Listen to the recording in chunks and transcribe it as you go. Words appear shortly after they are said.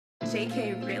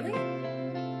JK, really?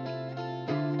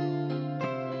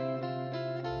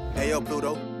 Hey, yo,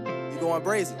 Pluto, you going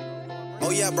brazen? Oh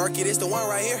yeah, Berkey, this the one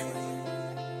right here.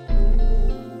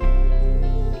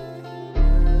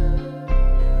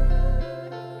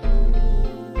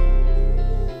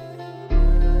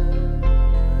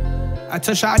 I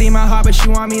took Shawty my heart, but she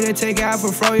want me to take it out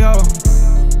for Froyo.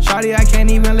 Shawty, I can't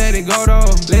even let it go though.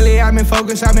 Lately I've been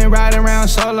focused, I've been riding around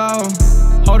solo.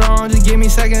 Hold on, just give me a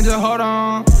second to hold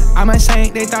on. I'm a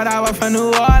saint, they thought I was from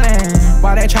New Orleans.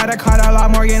 Why they try to call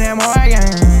out Morgan and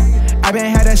Morgan? I been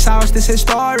had a sauce, this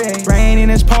historic. Raining,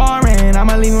 it's pouring,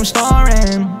 I'ma leave him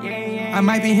storing. I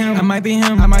might be him, I might be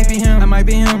him, I might be him, I might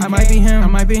be him, I might be him, I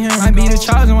might be him. I might be the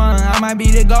chosen one, I might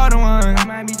be the golden one. I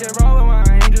might be the roller one,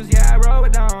 angels, yeah, I roll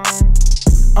it down.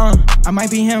 I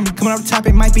might be him, coming up top,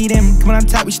 it might be them. Coming up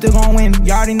top, we still gon' win.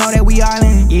 You already know that we all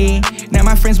in, yeah. Not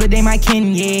my friends, but they my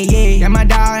kin, yeah, yeah. That my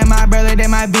dog and my brother, they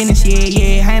my business, yeah,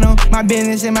 yeah. Handle my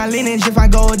business and my lineage if I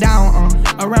go down,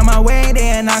 Around my way,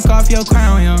 they'll knock off your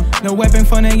crown, No weapon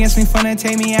fun against me, fun to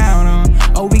take me out,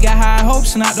 Oh, we got high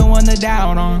hopes, not the one to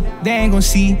doubt, They ain't gon'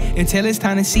 see until it's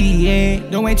time to see, yeah.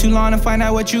 Don't wait too long to find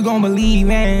out what you gon' believe,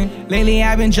 man. Lately,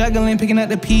 I've been juggling, picking up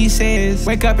the pieces.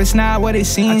 Wake up, it's not what it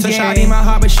seems, yeah. I took Shawty my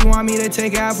heart, but she want me to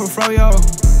take it out for Froyo.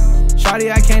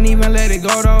 Shawty, I can't even let it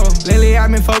go though. Lately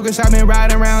I've been focused, I've been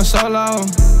riding around solo.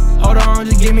 Hold on,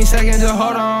 just give me a second to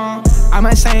hold on. I'm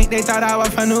a saint, they thought I was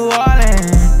from New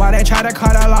Orleans. Why they try to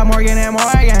call out Morgan and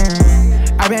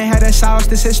Morgan? I been had a sauce,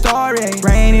 this historic.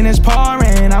 Raining, it's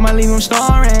pouring, I'ma leave him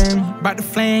storing. About the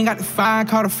flame, got the fire,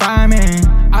 call the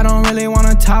fireman. I don't really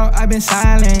wanna talk, I've been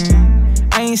silent.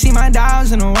 I ain't seen my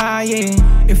dogs in a while, yeah.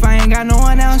 If I ain't got no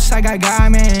one else, I got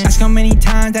God, man. Ask how many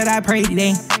times that I prayed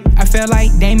today. I felt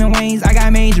like Damon Wayans, I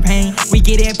got major pain. We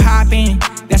get it poppin',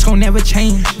 that's gon' never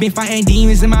change. Been fighting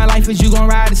demons in my life, but you gon'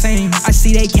 ride the same. I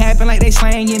see they capping like they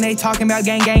slangin', they talking about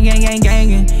gang, gang, gang, gang,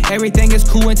 gangin'. Everything is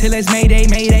cool until it's Mayday,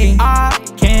 Mayday. I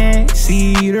can't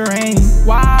see the rain.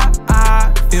 Why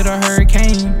I feel the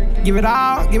hurricane? Give it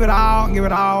all, give it all, give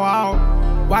it all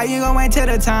out. Why you gon' wait till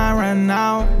the time run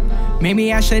out?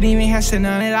 Maybe I shouldn't even have said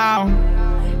none at all.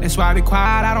 That's why I be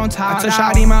quiet, I don't talk. I took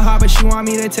Shawty my heart, but she want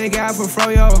me to take it out for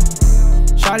Froyo.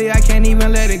 Shawty, I can't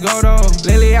even let it go though.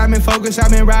 Lately I've been focused,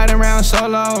 I've been riding around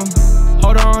solo.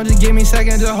 Hold on, just give me a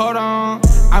second to hold on.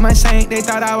 I'm a saint, they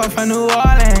thought I was from New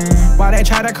Orleans. Why they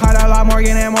try to call out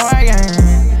Morgan and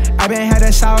Morgan? I been had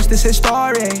a sauce, this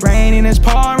historic. Raining, it's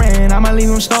pouring, I'ma leave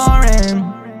him storing.